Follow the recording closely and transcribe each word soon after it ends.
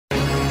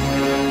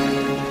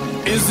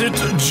Is it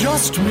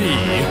just me,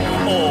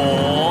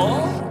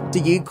 or... Do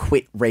you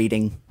quit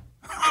reading?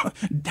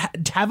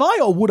 Have I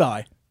or would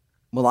I?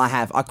 Well, I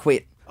have. I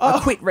quit. I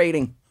quit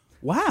reading.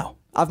 Wow.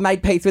 I've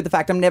made peace with the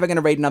fact I'm never going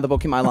to read another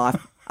book in my life.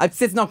 It's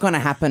just not going to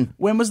happen.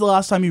 When was the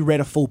last time you read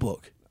a full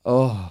book?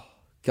 Oh,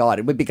 God.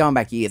 It would be going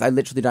back years. I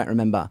literally don't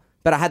remember.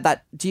 But I had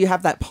that... Do you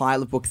have that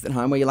pile of books at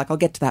home where you're like, I'll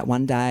get to that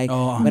one day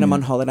when I'm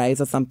on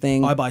holidays or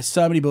something? I buy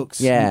so many books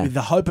Yeah. with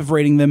the hope of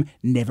reading them,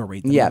 never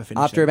read them. Yeah, never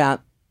finish after them.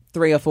 about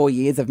 3 or 4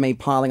 years of me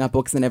piling up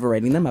books and never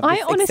reading them,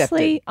 I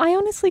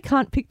honestly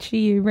can't picture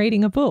you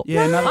reading a book.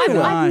 Yeah, neither can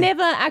I. I've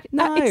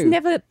never... It's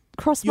never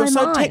crossed You're my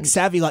so mind. tech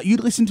savvy, like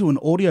you'd listen to an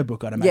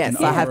audiobook, I'd imagine.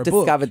 Yes, I have over a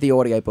book. discovered the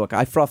audiobook.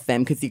 I froth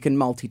them because you can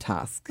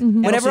multitask.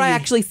 Mm-hmm. Whenever also I you-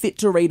 actually sit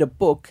to read a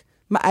book,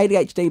 my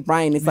ADHD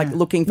brain is like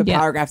looking for Yeah.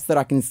 paragraphs that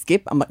I can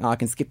skip. I'm like, I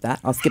can skip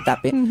that. I'll skip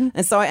that bit.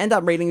 And so I end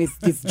up reading this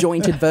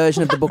disjointed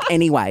version of the book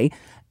anyway.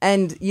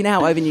 And you know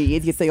how over New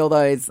Year's you see all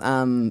those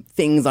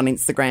things on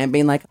Instagram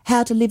being like,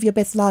 how to live your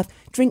best life,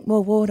 drink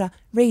more water,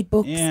 read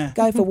books,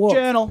 go for walks.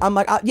 Journal. I'm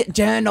like,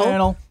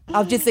 journal.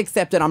 I've just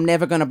accepted I'm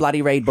never going to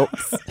bloody read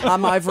books.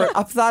 I'm over it.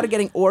 I've started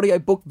getting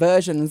audiobook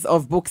versions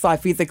of books I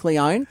physically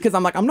own because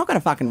I'm like, I'm not going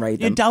to fucking read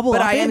them. You double but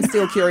up I am in.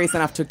 still curious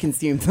enough to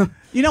consume them.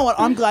 You know what?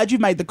 I'm glad you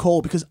made the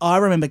call because I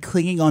remember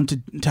clinging on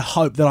to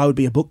hope that I would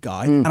be a book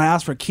guy, and I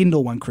asked for a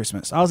Kindle one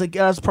Christmas. I was like,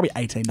 I was probably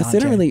 18, 19. I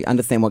still don't really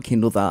understand what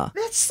Kindles are.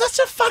 It's such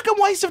a fucking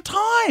waste of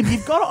time.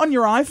 You've got it on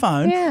your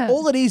iPhone. Yeah.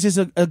 All it is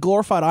a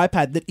glorified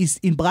iPad that is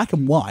in black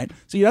and white,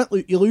 so you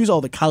lose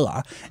all the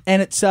color,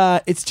 and it's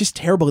just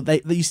terrible.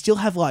 You still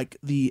have like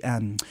the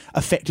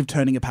effect of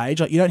turning a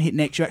page. Like you don't hit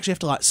next, you actually have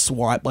to like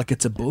swipe like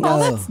it's a book. Oh,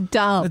 that's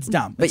dumb. It's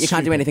dumb. But It's you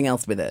can't do stupid. anything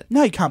else with it.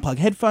 No, you can't plug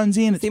headphones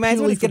in. It's So you may as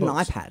well purely just get for an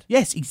books. iPad.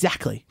 Yes,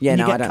 exactly. Yeah, And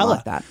no, you I get don't colour.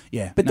 like that.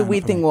 Yeah, But no, the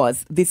weird not for me. thing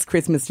was, this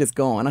Christmas just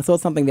gone, I saw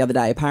something the other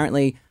day.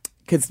 Apparently,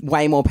 because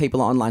way more people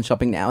are online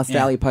shopping now,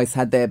 Australia Post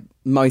had their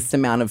most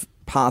amount of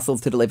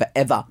parcels to deliver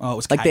ever. Oh, it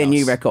was like their chaos.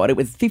 new record. It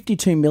was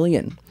 52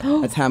 million.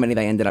 That's how many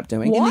they ended up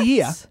doing. In the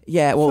year.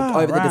 Yeah, well,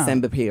 Far over the out.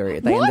 December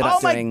period, they What? ended up Oh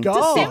my doing.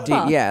 God.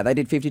 December? They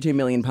did 52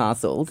 million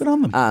parcels. Good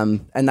on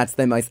them. And that's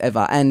their most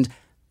ever. And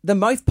the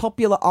most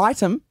popular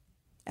item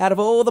out of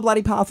all the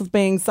bloody parcels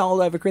being sold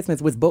over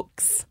Christmas was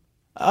books.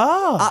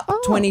 Up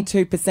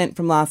 22%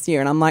 from last year.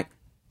 And I'm like,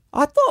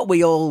 I thought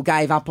we all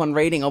gave up on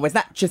reading, or was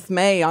that just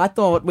me? I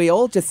thought we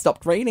all just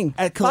stopped reading.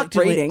 Fuck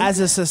Collectively, reading. as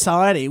a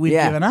society, we've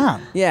Yeah. given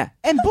up. Yeah.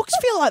 And books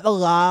feel like the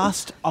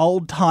last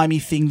old-timey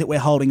thing that we're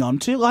holding on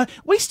to. Like,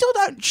 we still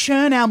don't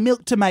churn our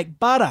milk to make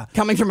butter.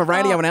 Coming from a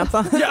radio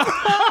announcer.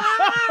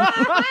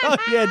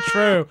 Yeah,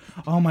 true.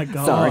 Oh, my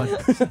God. Sorry.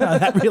 No,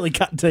 that really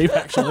cut deep,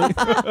 actually.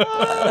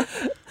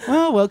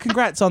 Oh, well,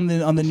 congrats on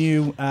the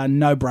new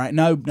no brain.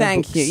 No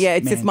Thank books you. Yeah,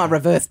 it's just my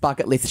mandate. reverse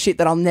bucket list shit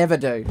that I'll never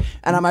do.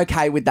 And I'm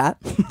okay with that.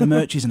 The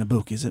merch isn't a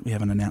book, is it? We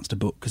haven't announced a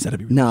book because that'd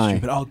be really No.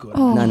 stupid. Oh, good.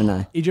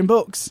 No. Idiom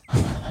Books.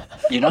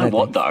 You know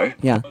what, though?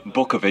 Yeah.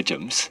 Book of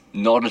Idioms,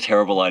 not a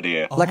terrible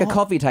idea. Like a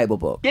coffee table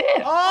book. Yeah.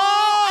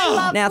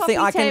 Oh! Now, see, coffee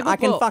I can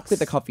table fuck books. with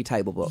the coffee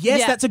table book. Yes,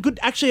 Yeah. that's a good...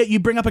 Actually, you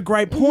bring up a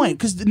great point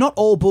because not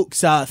all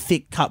books are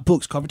thick cut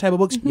books. Coffee table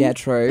books. Yeah,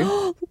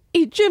 true.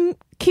 Idiom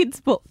kids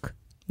book.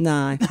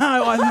 No.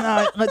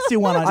 No, let's do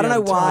one idea I don't know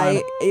at a time.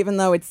 why, even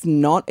though it's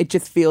not, it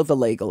just feels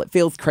illegal. It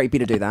feels creepy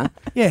to do that.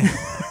 Yeah.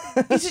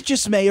 Is it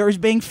just me or is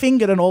being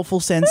fingered an awful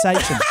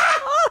sensation?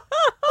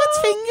 What's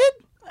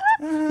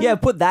fingered? Yeah,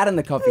 put that in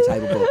the coffee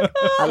table book.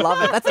 I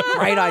love it. That's a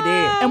great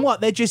idea. And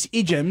what? They're just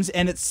idioms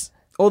and it's...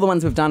 All the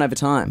ones we've done over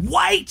time.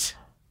 Wait!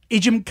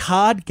 Idiom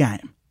card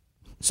game.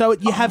 So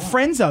you have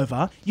friends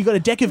over, you got a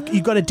deck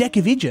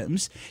of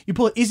idioms, you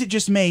pull it, is it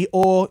just me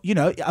or,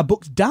 a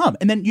book's dumb?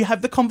 And then you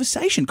have the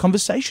conversation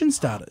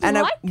starters. And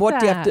like what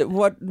do you have that. to?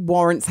 What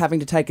warrants having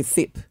to take a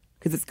sip?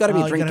 Because it's got to be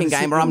Oh, a you gotta drinking have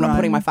a game, sip, or I'm not right.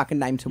 putting my fucking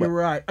name to it. You're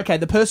right. Okay,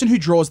 the person who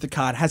draws the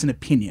card has an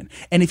opinion.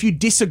 And if you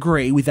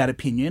disagree with that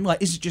opinion,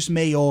 like, is it just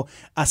me or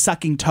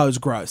sucking toes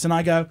gross? And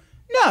I go,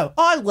 no,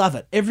 I love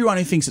it. Everyone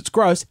who thinks it's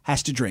gross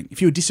has to drink.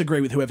 If you disagree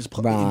with whoever's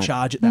in Right.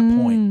 charge at that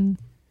point.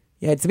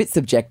 Yeah, it's a bit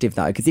subjective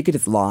though, because you could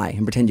just lie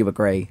and pretend you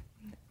agree.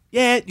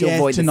 Yeah,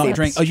 avoid to the not sips.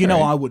 drink. Oh, you know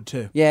I would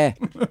too. Yeah,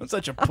 I'm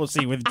such a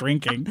pussy with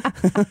drinking.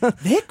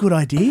 They're good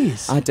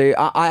ideas. I do.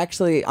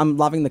 I'm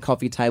loving the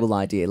coffee table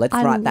idea. Let's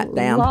I write that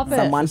down. love it.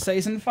 Someone.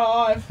 Season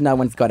 5. No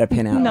one's got a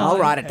pen out. No. I'll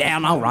write it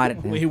down.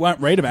 We won't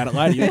read about it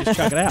later. You just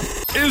chuck it out.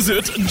 Is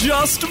it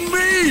just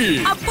me?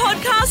 A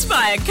podcast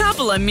by a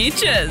couple of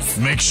Mitches.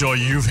 Make sure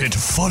you've hit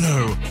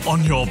follow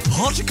on your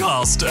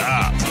podcast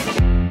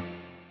app.